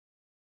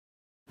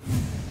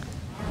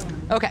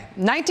Okay,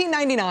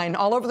 1999,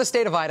 all over the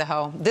state of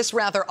Idaho, this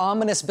rather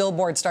ominous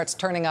billboard starts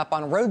turning up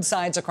on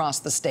roadsides across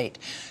the state.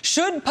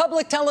 Should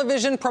public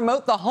television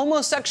promote the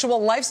homosexual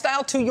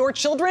lifestyle to your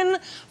children?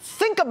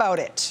 Think about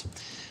it.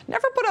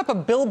 Never put up a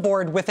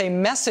billboard with a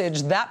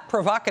message that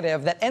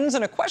provocative that ends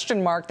in a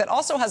question mark that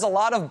also has a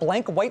lot of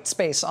blank white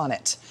space on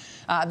it.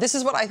 This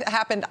is what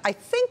happened, I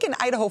think, in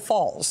Idaho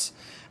Falls.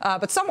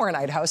 But somewhere in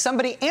Idaho,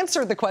 somebody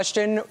answered the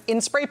question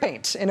in spray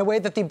paint in a way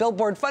that the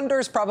billboard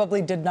funders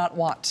probably did not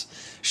want.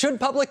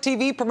 Should public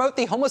TV promote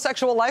the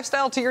homosexual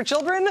lifestyle to your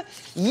children?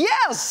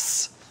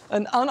 Yes!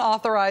 An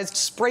unauthorized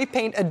spray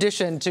paint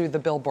addition to the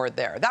billboard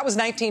there. That was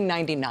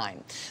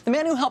 1999. The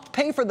man who helped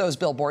pay for those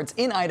billboards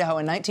in Idaho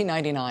in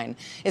 1999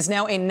 is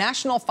now a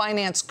national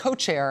finance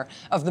co-chair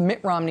of the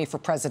Mitt Romney for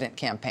President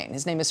campaign.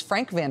 His name is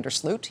Frank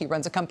Vandersloot. He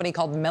runs a company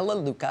called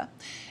Melaleuca,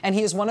 and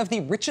he is one of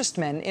the richest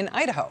men in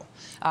Idaho,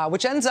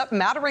 which ends up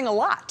mattering a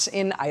lot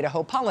in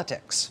Idaho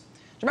politics.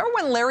 Do you remember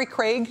when Larry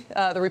Craig,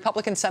 the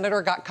Republican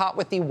senator, got caught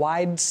with the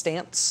wide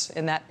stance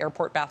in that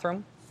airport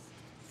bathroom?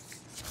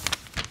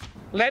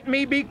 Let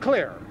me be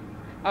clear.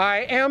 I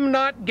am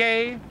not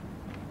gay.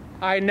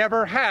 I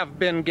never have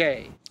been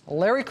gay.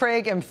 Larry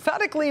Craig,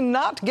 emphatically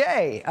not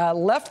gay,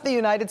 left the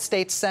United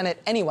States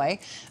Senate anyway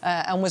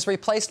and was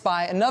replaced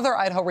by another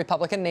Idaho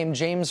Republican named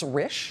James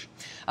Risch.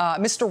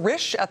 Mr.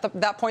 Risch, at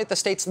that point, the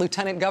state's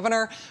lieutenant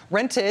governor,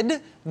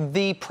 rented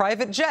the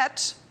private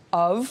jet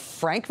of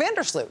Frank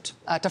Vandersloot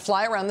to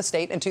fly around the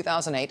state in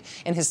 2008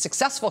 in his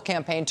successful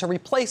campaign to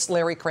replace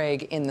Larry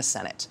Craig in the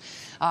Senate.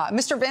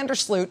 Mr.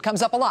 Vandersloot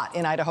comes up a lot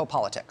in Idaho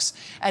politics.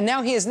 And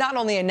now he is not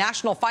only a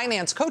national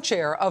finance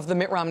co-chair of the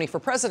Mitt Romney for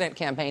President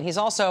campaign, he's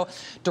also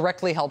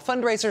directly held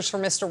fundraisers for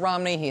Mr.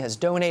 Romney. He has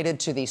donated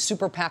to the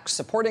super PAC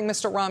supporting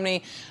Mr.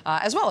 Romney,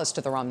 as well as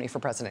to the Romney for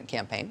President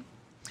campaign.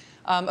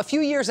 A few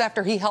years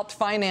after he helped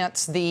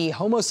finance the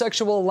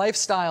homosexual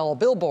lifestyle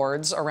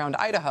billboards around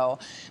Idaho,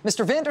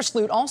 Mr.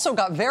 Vandersloot also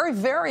got very,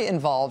 very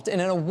involved in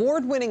an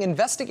award-winning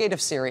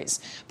investigative series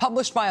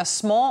published by a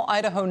small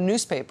Idaho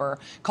newspaper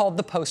called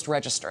the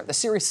Post-Register. The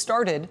series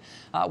started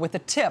with a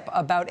tip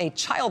about a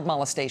child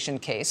molestation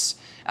case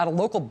at a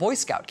local Boy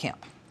Scout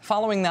camp.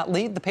 Following that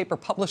lead, the paper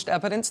published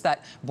evidence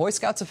that Boy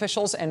Scouts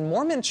officials and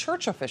Mormon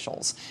church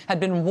officials had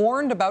been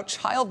warned about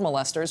child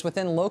molesters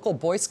within local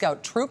Boy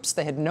Scout troops.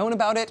 They had known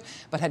about it,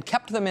 but had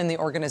kept them in the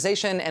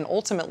organization and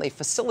ultimately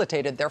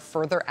facilitated their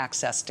further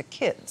access to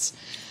kids.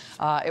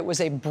 It was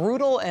a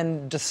brutal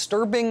and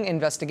disturbing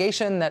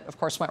investigation that, of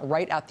course, went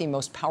right at the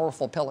most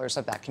powerful pillars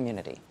of that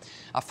community.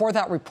 For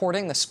that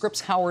reporting, the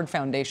Scripps Howard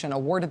Foundation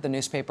awarded the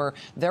newspaper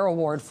their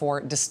award for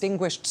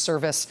distinguished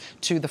service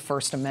to the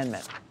First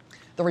Amendment.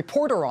 The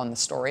reporter on the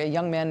story, a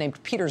young man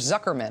named Peter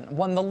Zuckerman,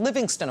 won the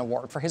Livingston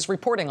Award for his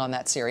reporting on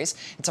that series.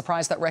 It's a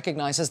prize that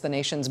recognizes the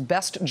nation's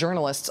best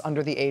journalists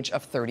under the age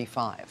of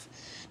 35.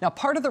 Now,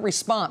 part of the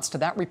response to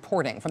that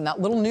reporting from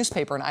that little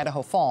newspaper in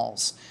Idaho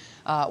Falls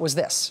was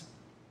this.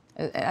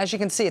 As you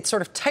can see, it's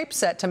sort of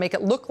typeset to make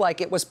it look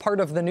like it was part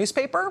of the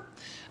newspaper.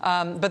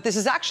 But this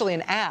is actually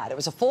an ad. It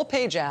was a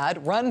full-page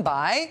ad run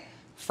by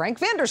Frank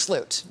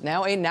Vandersloot,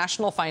 now a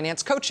national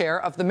finance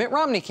co-chair of the Mitt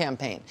Romney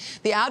campaign.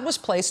 The ad was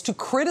placed to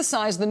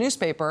criticize the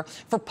newspaper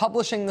for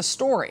publishing the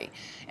story.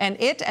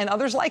 And it and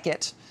others like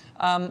it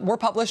were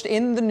published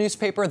in the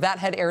newspaper that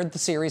had aired the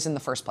series in the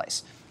first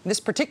place.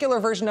 This particular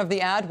version of the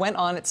ad went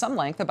on at some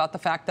length about the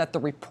fact that the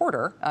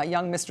reporter,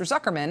 young Mr.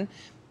 Zuckerman,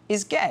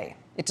 is gay.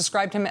 It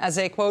described him as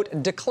a,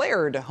 quote,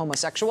 declared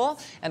homosexual,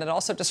 and it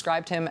also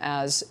described him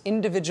as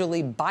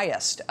individually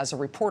biased as a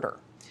reporter.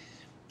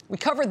 We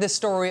covered this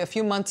story a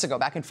few months ago,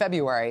 back in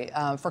February,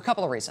 for a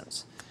couple of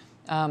reasons.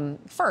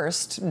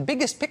 First,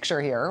 biggest picture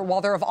here, while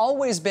there have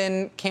always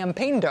been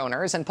campaign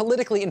donors and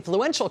politically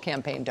influential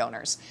campaign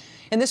donors,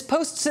 in this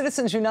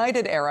post-Citizens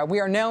United era,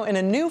 we are now in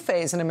a new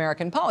phase in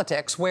American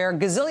politics where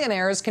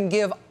gazillionaires can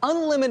give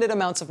unlimited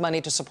amounts of money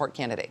to support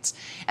candidates.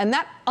 And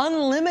that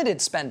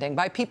unlimited spending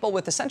by people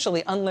with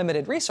essentially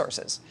unlimited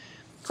resources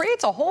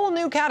creates a whole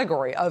new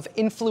category of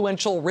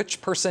influential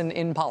rich person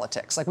in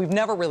politics, like we've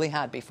never really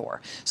had before.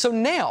 So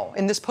now,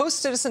 in this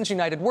post-Citizens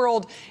United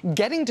world,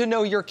 getting to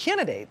know your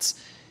candidates,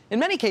 in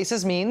many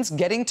cases, means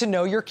getting to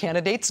know your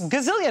candidate's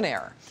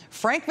gazillionaire.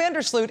 Frank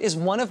Vandersloot is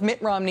one of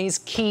Mitt Romney's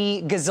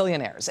key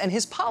gazillionaires, and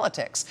his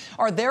politics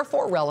are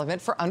therefore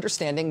relevant for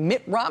understanding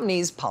Mitt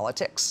Romney's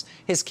politics,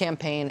 his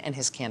campaign, and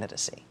his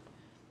candidacy.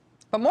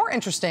 But more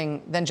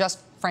interesting than just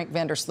Frank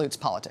Vandersloot's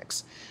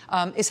politics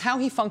is how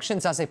he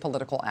functions as a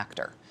political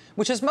actor,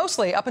 which has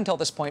mostly, up until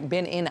this point,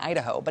 been in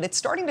Idaho, but it's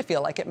starting to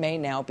feel like it may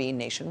now be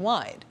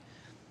nationwide.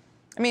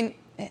 I mean,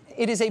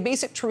 it is a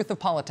basic truth of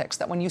politics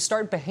that when you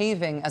start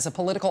behaving as a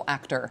political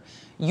actor,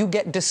 you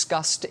get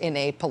discussed in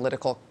a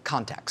political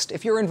context.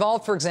 If you're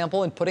involved, for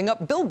example, in putting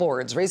up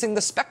billboards, raising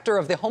the specter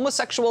of the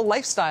homosexual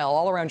lifestyle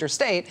all around your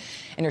state,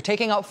 and you're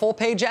taking out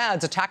full-page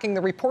ads attacking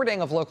the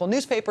reporting of local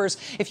newspapers,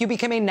 if you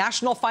become a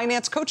national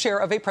finance co-chair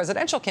of a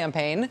presidential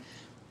campaign,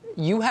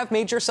 you have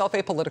made yourself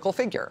a political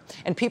figure.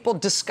 And people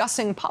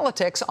discussing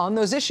politics on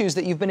those issues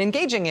that you've been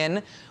engaging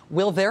in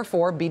will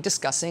therefore be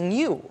discussing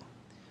you.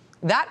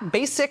 That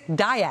basic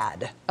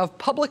dyad of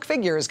public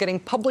figures getting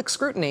public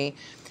scrutiny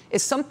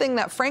is something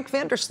that Frank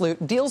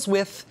Vandersloot deals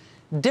with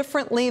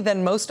differently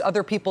than most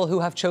other people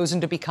who have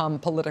chosen to become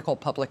political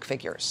public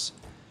figures.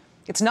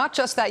 It's not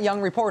just that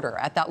young reporter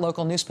at that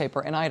local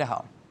newspaper in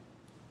Idaho.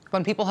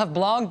 When people have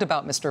blogged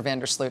about Mr.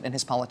 Vandersloot and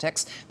his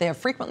politics, they have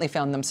frequently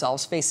found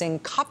themselves facing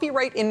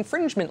copyright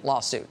infringement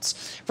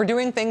lawsuits for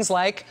doing things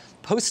like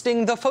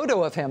posting the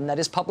photo of him that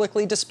is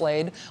publicly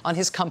displayed on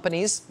his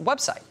company's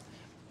website.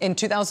 In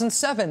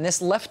 2007,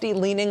 this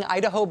lefty-leaning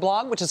Idaho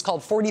blog, which is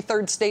called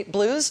 43rd State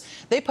Blues,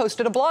 they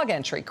posted a blog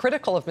entry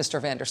critical of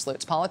Mr.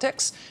 Vandersloot's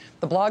politics.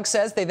 The blog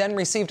says they then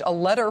received a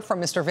letter from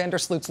Mr.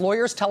 Vandersloot's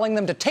lawyers telling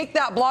them to take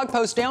that blog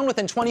post down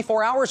within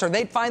 24 hours or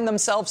they'd find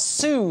themselves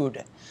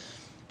sued.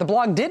 The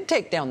blog did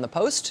take down the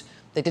post.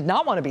 They did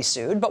not want to be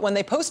sued, but when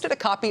they posted a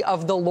copy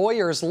of the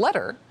lawyer's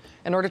letter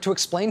in order to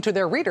explain to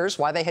their readers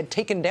why they had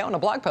taken down a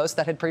blog post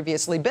that had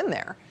previously been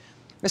there,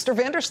 Mr.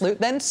 Vandersloot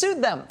then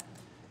sued them.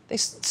 They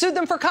sued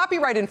them for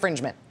copyright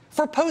infringement,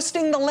 for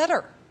posting the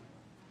letter.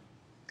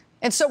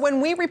 And so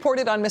when we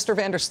reported on Mr.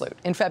 Vandersloot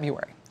in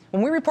February,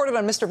 when we reported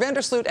on Mr.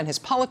 Vandersloot and his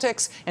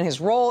politics and his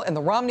role in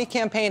the Romney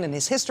campaign and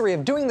his history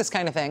of doing this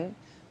kind of thing,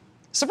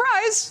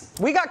 surprise,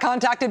 we got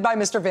contacted by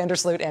Mr.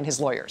 Vandersloot and his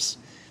lawyers.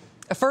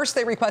 First,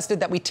 they requested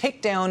that we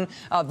take down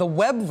the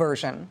web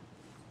version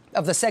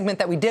of the segment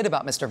that we did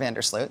about Mr.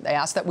 Vandersloot. They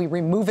asked that we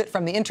remove it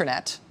from the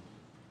internet.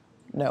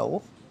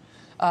 No.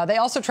 They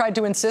also tried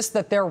to insist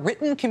that their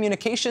written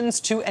communications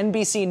to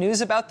NBC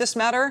News about this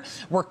matter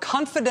were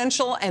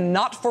confidential and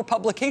not for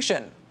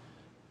publication.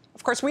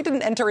 Of course, we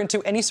didn't enter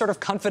into any sort of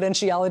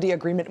confidentiality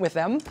agreement with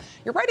them.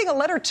 You're writing a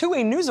letter to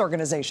a news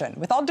organization.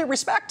 With all due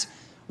respect,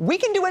 we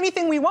can do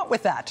anything we want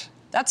with that.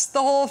 That's the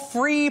whole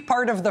free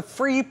part of the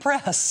free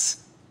press.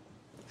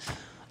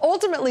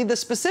 Ultimately, the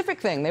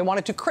specific thing they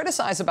wanted to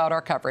criticize about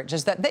our coverage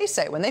is that they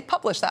say when they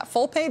published that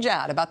full-page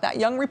ad about that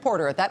young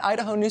reporter at that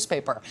Idaho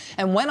newspaper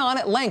and went on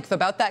at length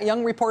about that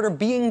young reporter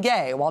being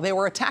gay while they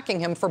were attacking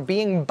him for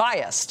being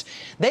biased,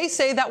 they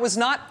say that was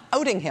not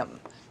outing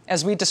him,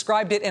 as we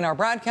described it in our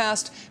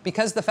broadcast,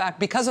 because of the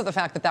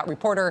fact that that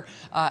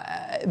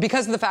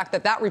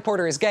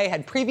reporter is gay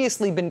had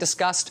previously been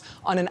discussed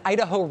on an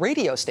Idaho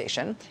radio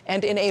station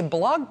and in a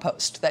blog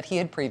post that he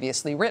had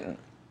previously written.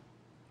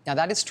 Now,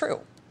 that is true.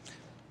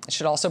 It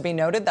should also be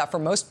noted that for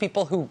most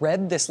people who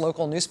read this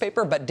local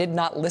newspaper but did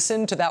not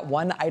listen to that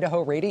one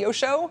Idaho radio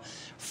show,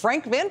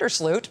 Frank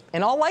Vandersloot,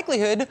 in all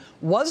likelihood,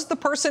 was the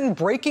person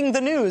breaking the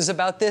news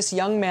about this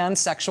young man's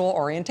sexual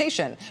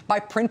orientation by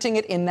printing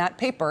it in that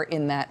paper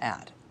in that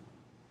ad.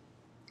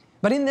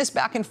 But in this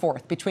back and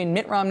forth between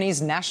Mitt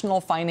Romney's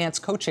national finance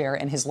co-chair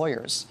and his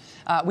lawyers,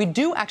 we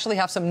do actually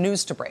have some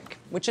news to break,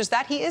 which is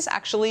that he is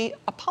actually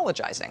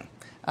apologizing.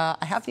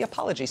 I have the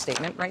apology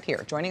statement right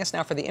here. Joining us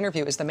now for the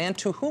interview is the man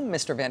to whom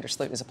Mr.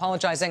 Vandersloot is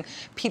apologizing,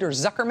 Peter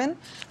Zuckerman,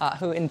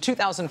 who in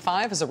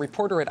 2005 is a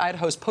reporter at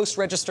Idaho's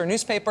Post-Register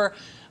newspaper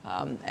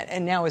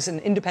and now is an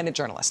independent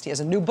journalist. He has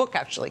a new book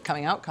actually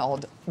coming out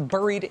called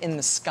Buried in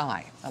the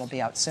Sky. That'll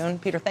be out soon.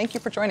 Peter, thank you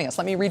for joining us.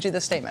 Let me read you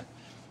this statement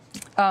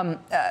from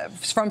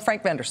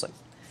Frank Vandersloot.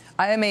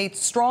 I am a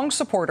strong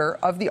supporter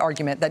of the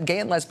argument that gay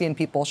and lesbian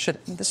people should...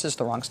 This is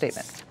the wrong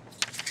statement.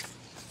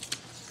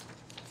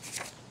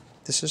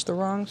 This is the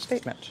wrong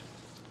statement.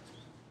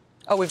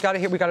 Oh, we've got it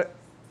here.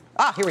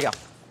 Here we go.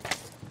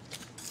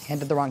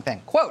 Handed the wrong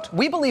thing. Quote,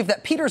 we believe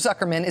that Peter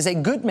Zuckerman is a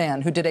good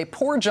man who did a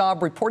poor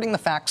job reporting the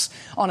facts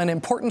on an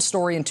important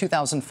story in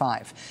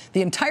 2005.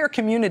 The entire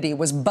community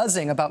was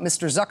buzzing about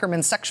Mr.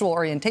 Zuckerman's sexual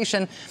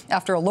orientation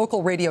after a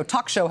local radio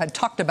talk show had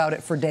talked about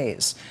it for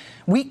days.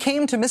 We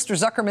came to Mr.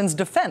 Zuckerman's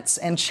defense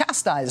and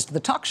chastised the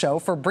talk show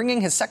for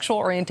bringing his sexual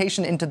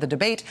orientation into the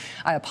debate.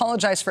 I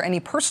apologize for any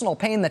personal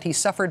pain that he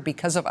suffered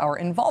because of our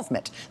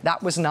involvement.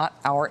 That was not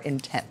our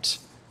intent.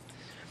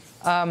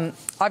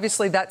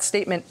 Obviously, that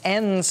statement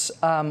ends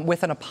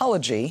with an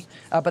apology,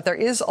 but there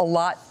is a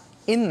lot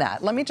in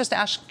that. Let me just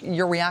ask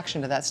your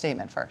reaction to that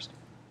statement first.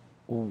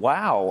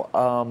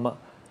 Wow.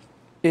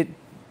 It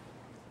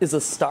is a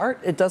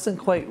start. It doesn't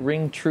quite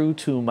ring true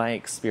to my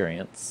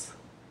experience.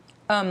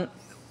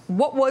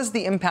 What was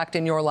the impact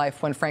in your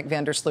life when Frank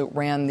Vandersloot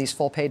ran these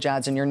full-page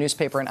ads in your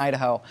newspaper in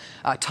Idaho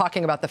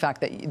talking about the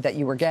fact that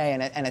you were gay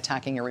and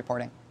attacking your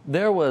reporting?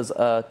 There was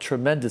a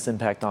tremendous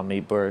impact on me,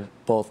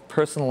 both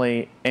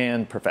personally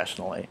and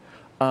professionally.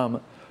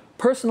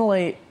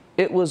 Personally,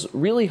 it was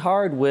really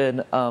hard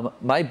when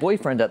my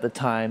boyfriend at the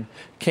time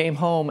came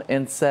home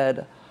and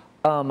said,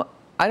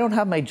 I don't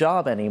have my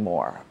job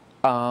anymore.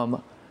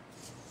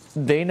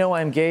 They know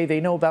I'm gay.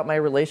 They know about my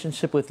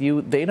relationship with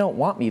you. They don't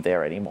want me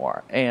there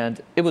anymore. And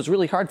it was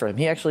really hard for him.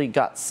 He actually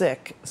got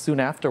sick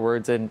soon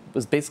afterwards and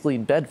was basically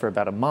in bed for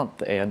about a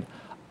month. And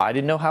I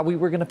didn't know how we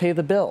were going to pay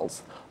the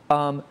bills.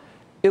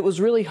 It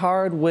was really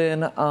hard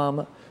when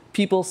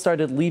people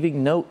started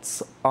leaving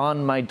notes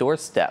on my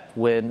doorstep,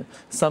 when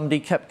somebody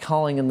kept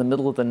calling in the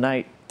middle of the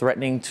night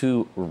threatening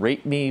to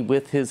rape me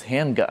with his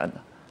handgun.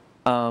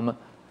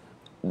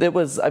 That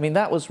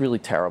was really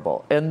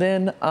terrible. And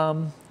then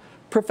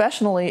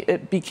professionally,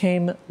 it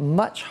became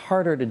much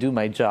harder to do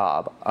my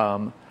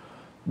job.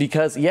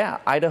 Because, yeah,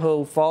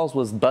 Idaho Falls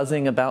was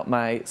buzzing about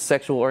my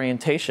sexual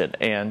orientation.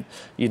 And,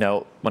 you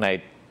know, when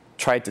I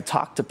tried to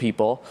talk to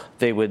people,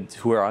 who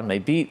were on my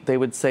beat, they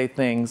would say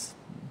things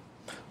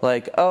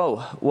like,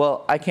 oh,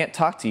 well, I can't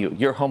talk to you.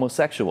 You're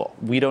homosexual.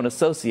 We don't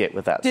associate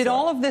with that. Did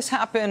all of this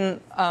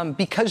happen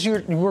because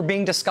you were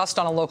being discussed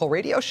on a local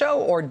radio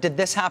show, or did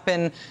this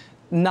happen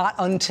not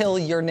until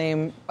your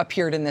name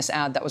appeared in this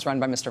ad that was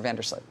run by Mr.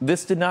 Vandersloot?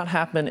 This did not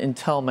happen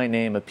until my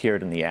name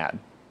appeared in the ad.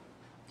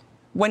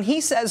 When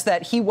he says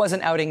that he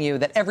wasn't outing you,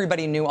 that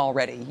everybody knew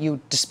already, you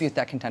dispute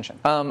that contention?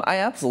 I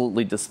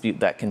absolutely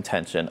dispute that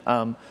contention.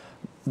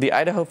 The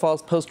Idaho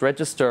Falls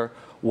Post-Register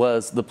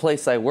was the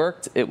place I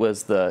worked. It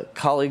was the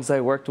colleagues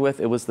I worked with.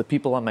 It was the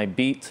people on my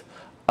beat.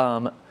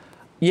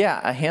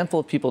 Yeah, a handful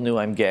of people knew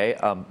I'm gay.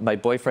 My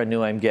boyfriend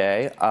knew I'm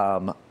gay.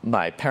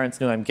 My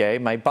parents knew I'm gay.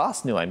 My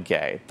boss knew I'm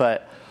gay.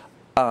 But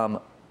I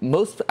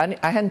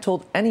hadn't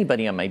told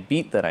anybody on my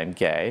beat that I'm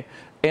gay,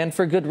 and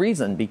for good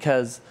reason,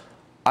 because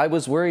I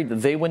was worried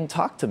that they wouldn't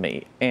talk to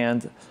me.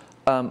 And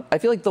I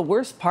feel like the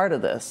worst part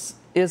of this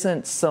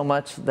isn't so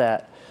much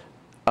that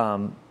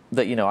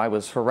you know, I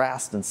was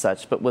harassed and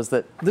such, but was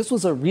that this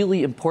was a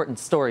really important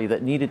story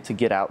that needed to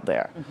get out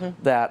there.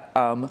 Mm-hmm. That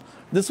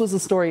this was a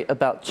story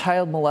about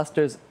child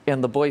molesters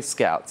and the Boy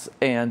Scouts,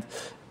 and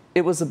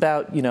it was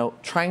about, you know,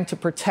 trying to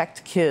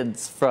protect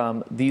kids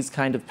from these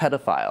kind of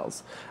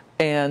pedophiles.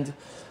 And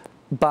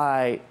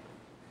by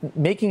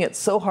making it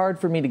so hard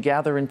for me to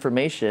gather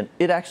information,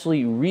 it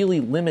actually really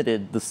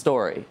limited the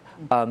story.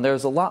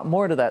 There's a lot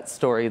more to that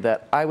story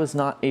that I was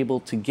not able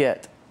to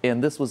get,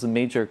 and this was a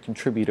major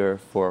contributor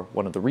for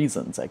one of the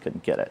reasons I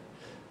couldn't get it.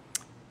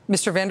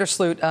 Mr.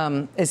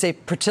 Vandersloot is a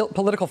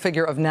political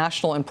figure of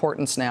national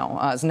importance now,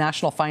 as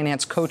national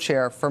finance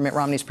co-chair for Mitt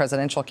Romney's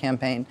presidential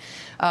campaign.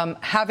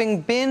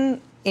 Having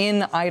been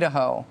in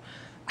Idaho,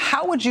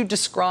 how would you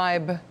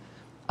describe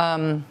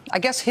I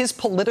guess his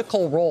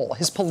political role,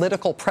 his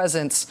political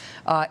presence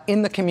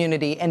in the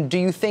community, and do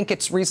you think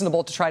it's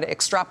reasonable to try to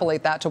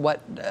extrapolate that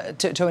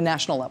to to a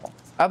national level?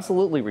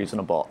 Absolutely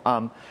reasonable.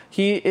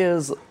 He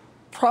is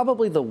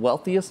probably the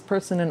wealthiest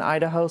person in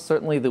Idaho,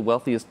 certainly the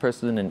wealthiest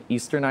person in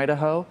eastern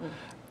Idaho.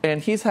 And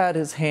he's had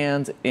his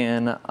hand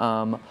in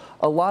a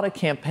lot of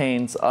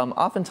campaigns,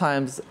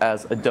 oftentimes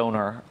as a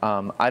donor.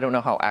 I don't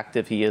know how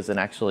active he is in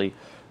actually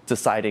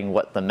deciding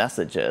what the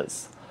message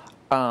is.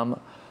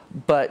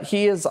 But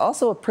he is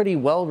also a pretty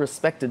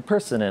well-respected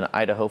person in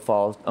Idaho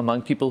Falls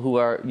among people who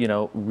are, you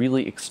know,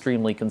 really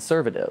extremely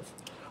conservative.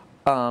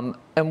 And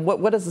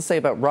what does this say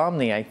about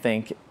Romney, I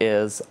think,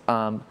 is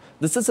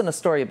this isn't a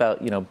story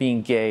about, you know,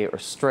 being gay or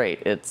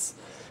straight. It's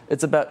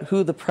about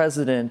who the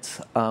president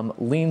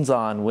leans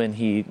on when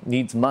he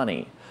needs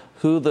money,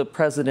 who the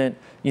president,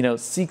 you know,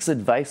 seeks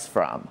advice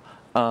from.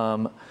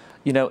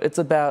 You know, it's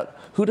about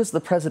who does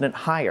the president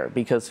hire,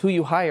 because who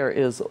you hire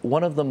is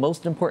one of the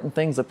most important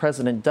things the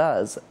president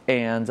does.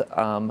 And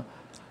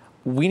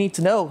we need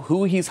to know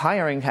who he's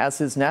hiring as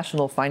his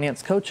national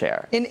finance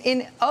co-chair. In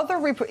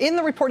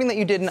the reporting that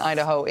you did in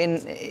Idaho, in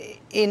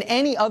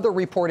any other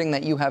reporting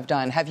that you have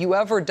done, have you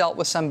ever dealt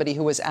with somebody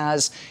who was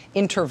as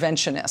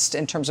interventionist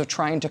in terms of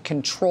trying to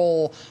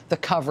control the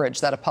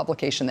coverage that a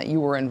publication that you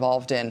were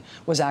involved in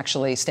was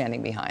actually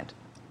standing behind?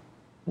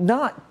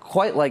 Not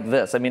quite like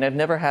this. I mean, I've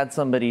never had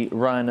somebody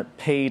run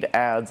paid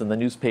ads in the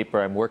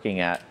newspaper I'm working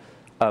at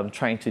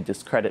trying to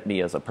discredit me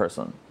as a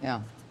person.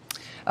 Yeah.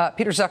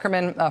 Peter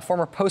Zuckerman,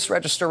 former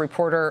Post-Register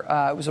reporter,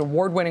 was an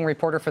award-winning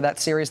reporter for that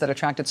series that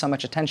attracted so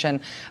much attention.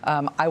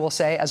 I will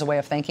say, as a way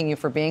of thanking you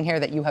for being here,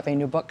 that you have a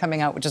new book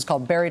coming out, which is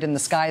called Buried in the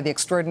Sky, The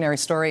Extraordinary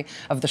Story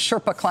of the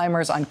Sherpa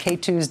Climbers on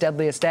K2's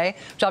Deadliest Day,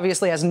 which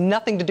obviously has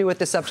nothing to do with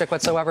this subject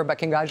whatsoever, but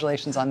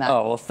congratulations on that.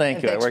 Oh, well,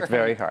 thank you. I worked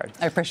very hard.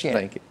 I appreciate it.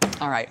 Thank you.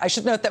 All right. I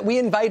should note that we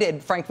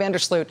invited Frank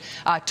Vandersloot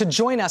to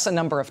join us a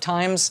number of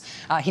times.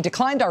 He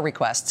declined our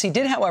requests. He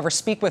did, however,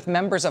 speak with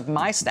members of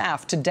my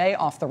staff today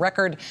off the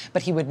record,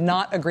 but he would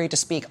not agree to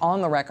speak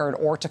on the record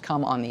or to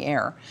come on the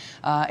air.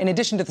 In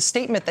addition to the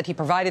statement that he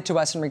provided to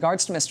us in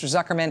regards to Mr.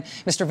 Zuckerman,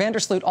 Mr.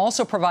 Vandersloot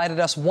also provided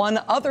us one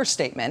other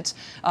statement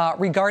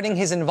regarding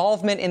his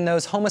involvement in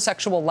those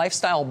homosexual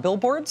lifestyle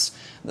billboards,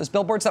 those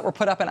billboards that were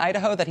put up in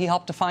Idaho that he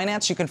helped to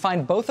finance. You can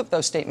find both of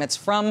those statements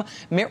from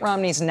Mitt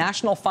Romney's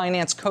national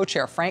finance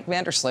co-chair, Frank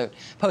Vandersloot,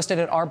 posted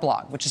at our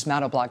blog, which is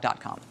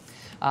matoblog.com.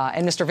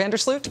 And Mr.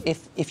 Vandersloot,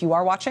 if you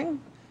are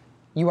watching,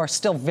 you are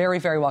still very,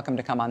 very welcome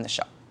to come on the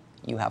show.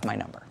 You have my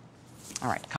number. All right.